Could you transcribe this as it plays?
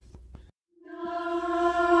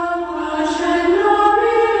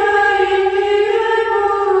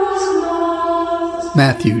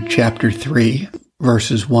Matthew chapter 3,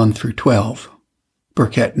 verses 1 through 12.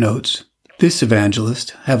 Burkett notes, this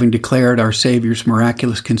evangelist, having declared our Savior's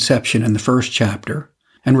miraculous conception in the first chapter,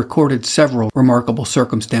 and recorded several remarkable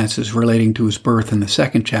circumstances relating to his birth in the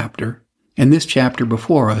second chapter, in this chapter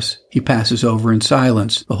before us, he passes over in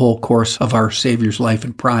silence the whole course of our Savior's life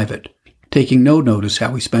in private, taking no notice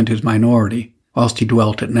how he spent his minority, whilst he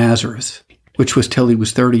dwelt at Nazareth, which was till he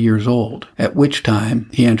was 30 years old, at which time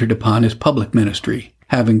he entered upon his public ministry,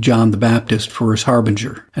 having John the Baptist for his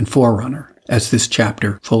harbinger and forerunner, as this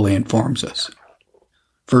chapter fully informs us.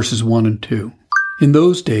 Verses 1 and 2. In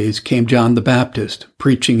those days came John the Baptist,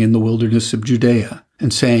 preaching in the wilderness of Judea,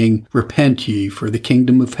 and saying, Repent ye, for the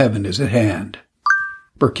kingdom of heaven is at hand.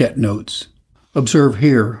 Burkett notes, observe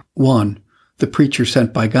here, 1. The preacher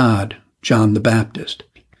sent by God, John the Baptist,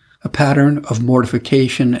 a pattern of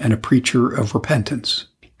mortification and a preacher of repentance.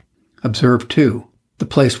 Observe 2. The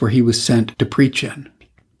place where he was sent to preach in,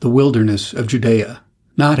 the wilderness of Judea,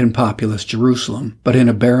 not in populous Jerusalem, but in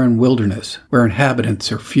a barren wilderness where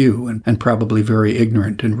inhabitants are few and probably very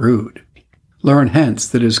ignorant and rude. Learn hence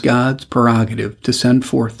that it is God's prerogative to send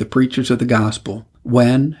forth the preachers of the gospel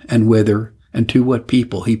when and whither and to what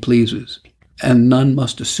people he pleases, and none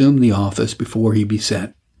must assume the office before he be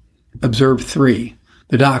sent. Observe 3.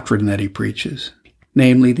 The doctrine that he preaches,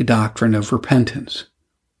 namely the doctrine of repentance.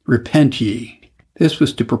 Repent ye. This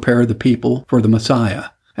was to prepare the people for the Messiah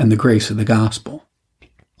and the grace of the gospel.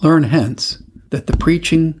 Learn hence that the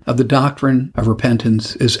preaching of the doctrine of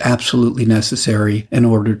repentance is absolutely necessary in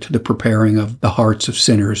order to the preparing of the hearts of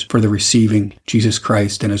sinners for the receiving Jesus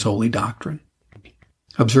Christ and his holy doctrine.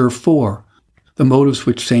 Observe 4. The motives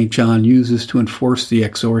which St. John uses to enforce the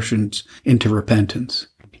exhortations into repentance.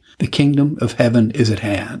 The kingdom of heaven is at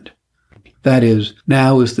hand. That is,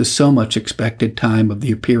 now is the so much expected time of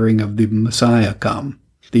the appearing of the Messiah come.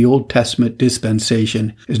 The Old Testament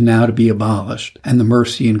dispensation is now to be abolished, and the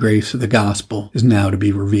mercy and grace of the gospel is now to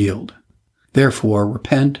be revealed. Therefore,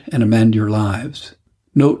 repent and amend your lives.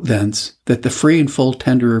 Note thence that the free and full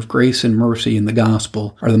tender of grace and mercy in the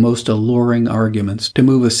gospel are the most alluring arguments to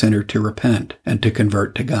move a sinner to repent and to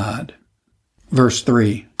convert to God. Verse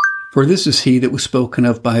 3. For this is he that was spoken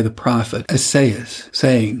of by the prophet Esaias,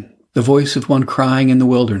 saying, The voice of one crying in the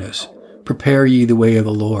wilderness, Prepare ye the way of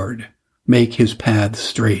the Lord, make his paths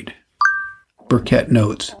straight. Burkett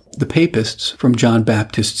notes, the papists from John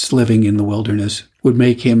Baptist's living in the wilderness would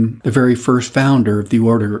make him the very first founder of the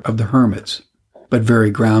order of the hermits, but very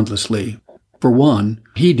groundlessly. For one,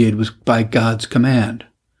 he did was by God's command.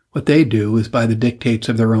 What they do is by the dictates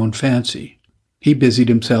of their own fancy. He busied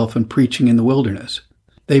himself in preaching in the wilderness.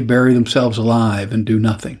 They bury themselves alive and do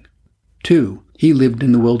nothing. 2. He lived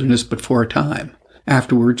in the wilderness but for a time.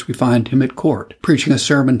 Afterwards we find him at court, preaching a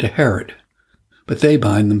sermon to Herod. But they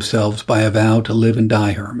bind themselves by a vow to live and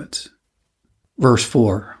die hermits. Verse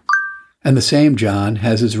 4. And the same John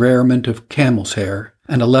has his raiment of camel's hair,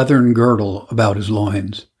 and a leathern girdle about his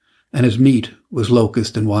loins, and his meat was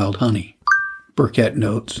locust and wild honey. Burkett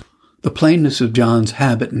notes, the plainness of John's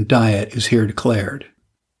habit and diet is here declared.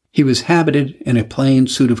 He was habited in a plain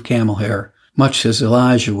suit of camel hair, much as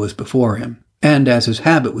Elijah was before him, and as his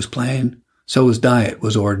habit was plain, so his diet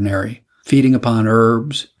was ordinary, feeding upon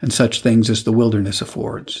herbs and such things as the wilderness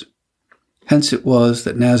affords. Hence it was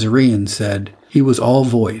that Nazareans said he was all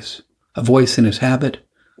voice, a voice in his habit,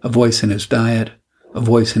 a voice in his diet, a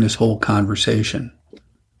voice in his whole conversation.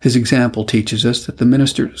 His example teaches us that the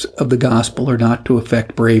ministers of the gospel are not to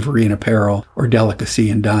affect bravery in apparel or delicacy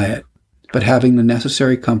in diet, but having the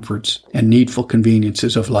necessary comforts and needful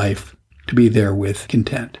conveniences of life, to be therewith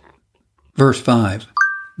content. Verse 5.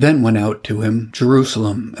 Then went out to him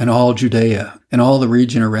Jerusalem and all Judea and all the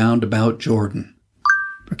region around about Jordan.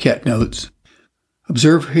 Burkett notes,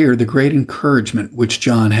 observe here the great encouragement which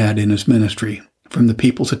John had in his ministry from the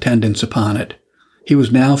people's attendance upon it. He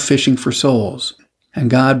was now fishing for souls, and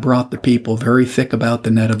God brought the people very thick about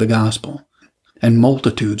the net of the gospel, and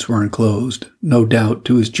multitudes were enclosed, no doubt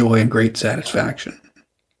to his joy and great satisfaction.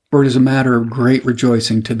 For it is a matter of great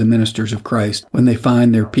rejoicing to the ministers of Christ when they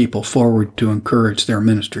find their people forward to encourage their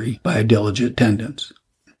ministry by a diligent attendance.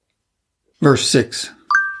 Verse 6.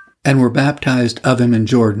 And were baptized of him in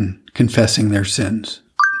Jordan, confessing their sins.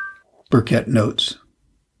 Burkett notes,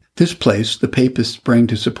 this place the papists bring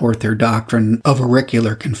to support their doctrine of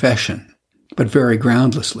auricular confession, but very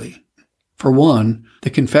groundlessly. For one, the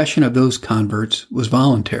confession of those converts was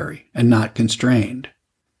voluntary and not constrained.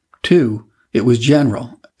 2, it was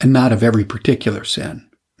general and not of every particular sin.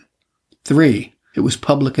 3, it was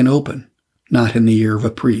public and open, not in the ear of a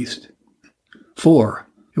priest. 4,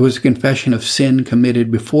 it was a confession of sin committed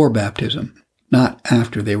before baptism, not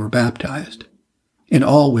after they were baptized. in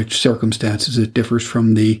all which circumstances it differs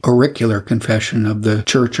from the auricular confession of the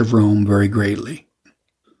Church of Rome very greatly.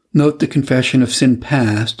 Note the confession of sin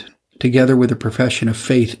past, together with a profession of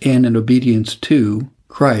faith in and obedience to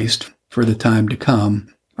Christ for the time to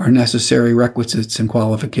come, are necessary requisites and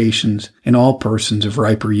qualifications in all persons of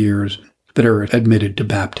riper years that are admitted to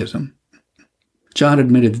baptism. John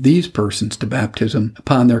admitted these persons to baptism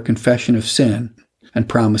upon their confession of sin and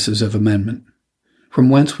promises of amendment, from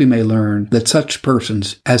whence we may learn that such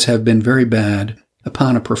persons as have been very bad,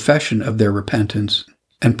 upon a profession of their repentance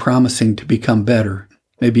and promising to become better,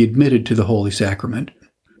 may be admitted to the Holy Sacrament,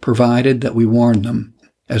 provided that we warn them,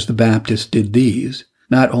 as the Baptists did these,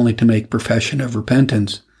 not only to make profession of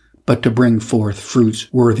repentance, but to bring forth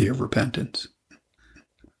fruits worthy of repentance.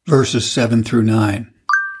 Verses 7 through 9.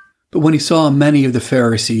 But when he saw many of the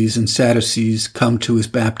Pharisees and Sadducees come to his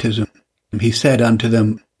baptism, he said unto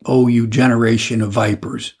them, O you generation of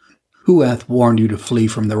vipers, who hath warned you to flee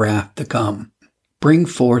from the wrath to come? Bring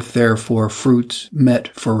forth therefore fruits met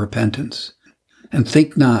for repentance, and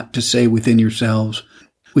think not to say within yourselves,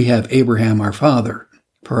 We have Abraham our father.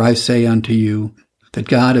 For I say unto you, that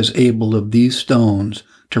God is able of these stones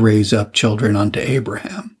to raise up children unto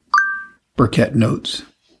Abraham. Burkitt notes,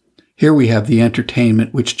 here we have the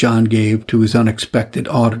entertainment which John gave to his unexpected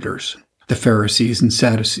auditors, the Pharisees and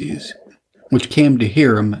Sadducees, which came to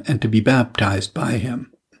hear him and to be baptized by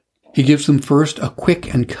him. He gives them first a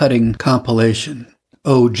quick and cutting compilation,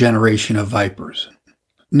 O generation of vipers.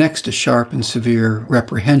 Next a sharp and severe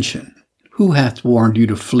reprehension, Who hath warned you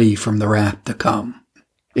to flee from the wrath to come?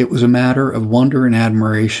 It was a matter of wonder and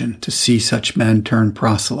admiration to see such men turn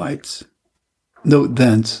proselytes. Note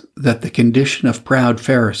thence that the condition of proud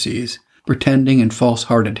Pharisees, pretending and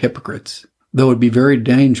false-hearted hypocrites, though it be very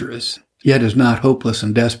dangerous, yet is not hopeless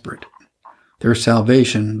and desperate. Their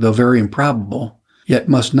salvation, though very improbable, yet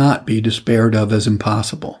must not be despaired of as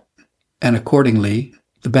impossible. And accordingly,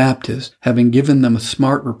 the Baptist, having given them a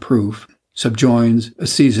smart reproof, subjoins a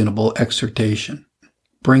seasonable exhortation.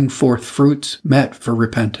 Bring forth fruits met for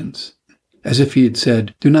repentance. As if he had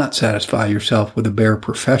said, do not satisfy yourself with a bare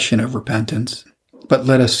profession of repentance, but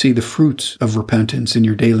let us see the fruits of repentance in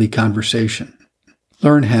your daily conversation.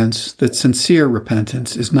 Learn hence that sincere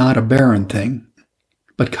repentance is not a barren thing,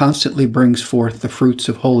 but constantly brings forth the fruits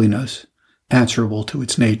of holiness answerable to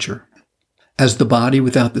its nature. As the body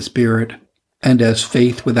without the spirit, and as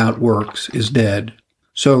faith without works is dead,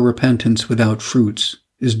 so repentance without fruits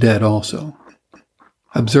is dead also.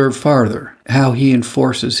 Observe farther how he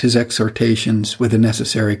enforces his exhortations with a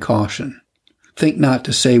necessary caution. Think not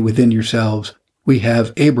to say within yourselves, We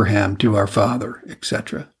have Abraham to our father,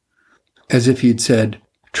 etc. As if he had said,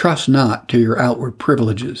 Trust not to your outward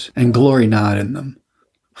privileges, and glory not in them.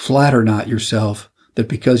 Flatter not yourself that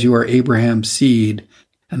because you are Abraham's seed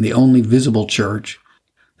and the only visible church,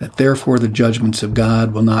 that therefore the judgments of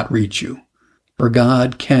God will not reach you. For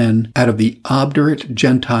God can, out of the obdurate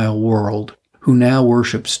Gentile world, who now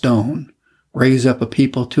worship stone, raise up a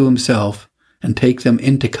people to himself and take them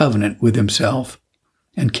into covenant with himself,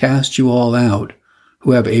 and cast you all out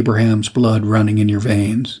who have Abraham's blood running in your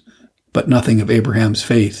veins, but nothing of Abraham's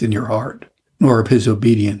faith in your heart, nor of his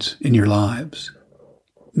obedience in your lives.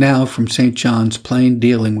 Now, from St. John's plain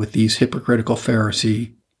dealing with these hypocritical Pharisees,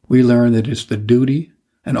 we learn that it's the duty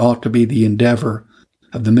and ought to be the endeavor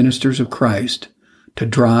of the ministers of Christ to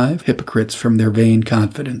drive hypocrites from their vain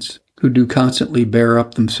confidence, who do constantly bear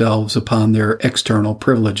up themselves upon their external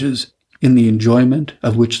privileges, in the enjoyment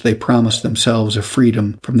of which they promise themselves a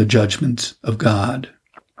freedom from the judgments of God.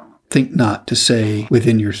 Think not to say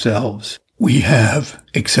within yourselves, We have,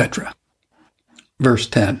 etc. Verse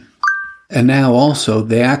 10. And now also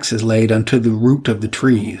the axe is laid unto the root of the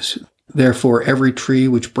trees. Therefore every tree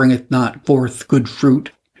which bringeth not forth good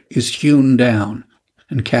fruit is hewn down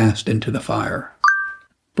and cast into the fire.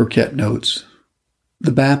 Burkitt notes,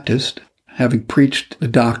 the Baptist, having preached the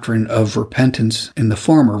doctrine of repentance in the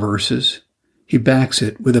former verses, he backs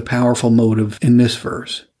it with a powerful motive in this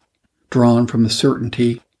verse, drawn from the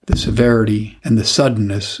certainty, the severity, and the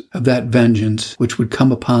suddenness of that vengeance which would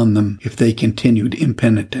come upon them if they continued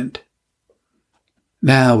impenitent.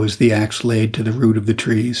 Now is the axe laid to the root of the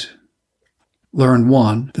trees. Learn,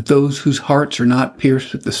 1, that those whose hearts are not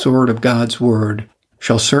pierced with the sword of God's word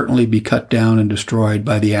shall certainly be cut down and destroyed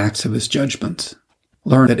by the axe of his judgments.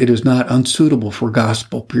 Learn that it is not unsuitable for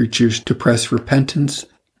gospel preachers to press repentance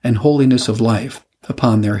and holiness of life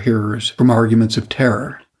upon their hearers from arguments of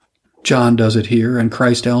terror. John does it here and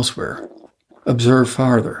Christ elsewhere. Observe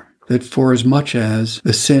farther that forasmuch as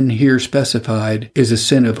the sin here specified is a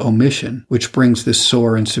sin of omission, which brings this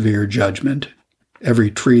sore and severe judgment, every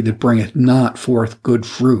tree that bringeth not forth good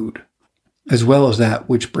fruit, as well as that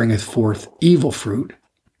which bringeth forth evil fruit,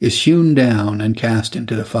 is hewn down and cast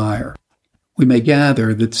into the fire. We may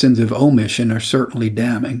gather that sins of omission are certainly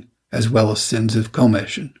damning, as well as sins of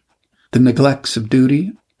commission. The neglects of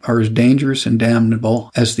duty are as dangerous and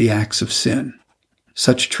damnable as the acts of sin.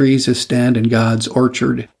 Such trees as stand in God's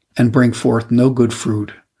orchard and bring forth no good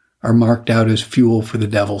fruit are marked out as fuel for the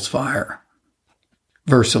devil's fire.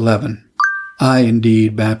 Verse 11, I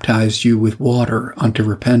indeed baptize you with water unto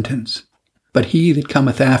repentance, but he that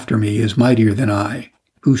cometh after me is mightier than I,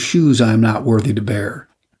 whose shoes I am not worthy to bear.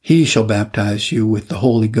 He shall baptize you with the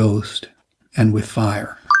Holy Ghost and with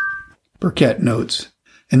fire. Burkett notes,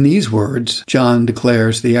 in these words, John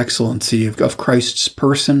declares the excellency of Christ's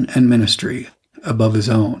person and ministry above his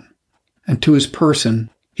own. And to his person,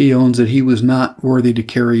 he owns that he was not worthy to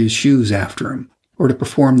carry his shoes after him, or to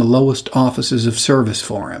perform the lowest offices of service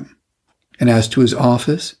for him. And as to his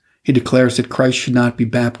office, he declares that Christ should not be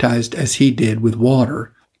baptized as he did with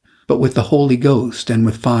water, but with the Holy Ghost and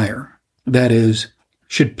with fire. That is,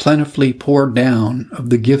 should plentifully pour down of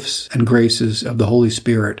the gifts and graces of the Holy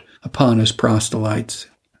Spirit upon his proselytes,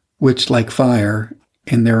 which, like fire,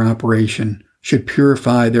 in their operation, should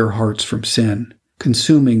purify their hearts from sin,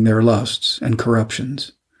 consuming their lusts and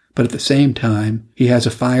corruptions. But at the same time, he has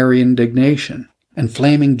a fiery indignation and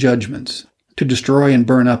flaming judgments to destroy and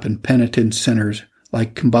burn up impenitent sinners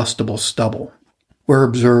like combustible stubble. Where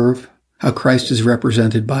observe how Christ is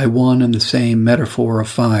represented by one and the same metaphor of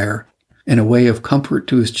fire in a way of comfort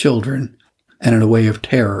to his children and in a way of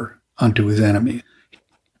terror unto his enemies.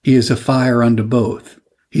 He is a fire unto both.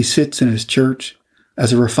 He sits in his church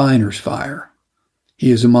as a refiner's fire.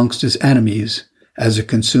 He is amongst his enemies as a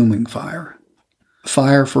consuming fire. A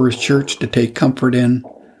fire for his church to take comfort in,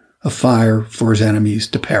 a fire for his enemies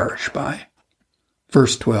to perish by.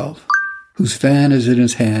 Verse 12, whose fan is in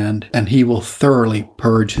his hand, and he will thoroughly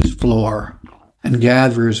purge his floor, and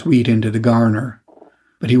gather his wheat into the garner,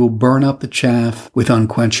 but he will burn up the chaff with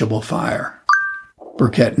unquenchable fire.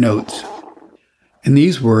 Burkett notes, in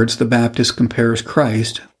these words, the Baptist compares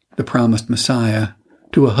Christ, the promised Messiah,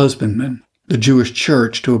 to a husbandman, the Jewish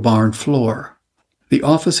church to a barn floor. The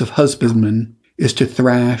office of husbandman is to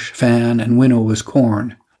thrash, fan, and winnow his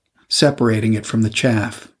corn, separating it from the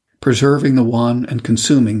chaff, preserving the one and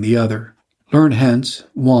consuming the other. Learn hence,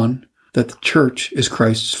 1, that the church is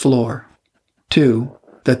Christ's floor. 2,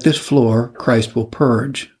 that this floor Christ will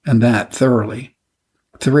purge, and that thoroughly.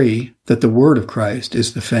 3, that the word of Christ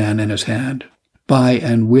is the fan in his hand, by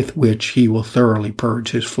and with which he will thoroughly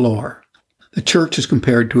purge his floor. The church is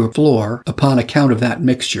compared to a floor upon account of that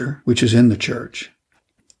mixture which is in the church.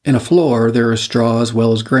 In a floor there is straw as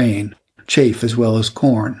well as grain, chaff as well as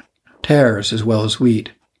corn, tares as well as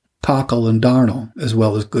wheat, cockle and darnel as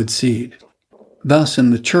well as good seed. Thus in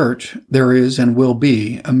the church there is and will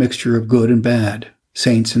be a mixture of good and bad,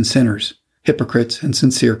 saints and sinners, hypocrites and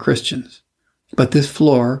sincere Christians. But this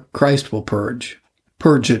floor Christ will purge.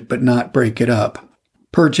 Purge it, but not break it up.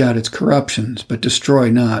 Purge out its corruptions, but destroy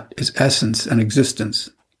not its essence and existence.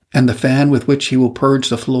 And the fan with which he will purge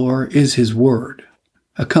the floor is his word,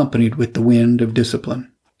 accompanied with the wind of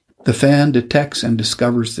discipline. The fan detects and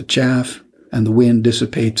discovers the chaff, and the wind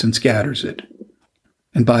dissipates and scatters it.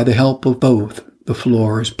 And by the help of both, the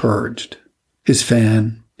floor is purged. His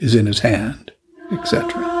fan is in his hand,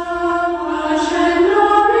 etc.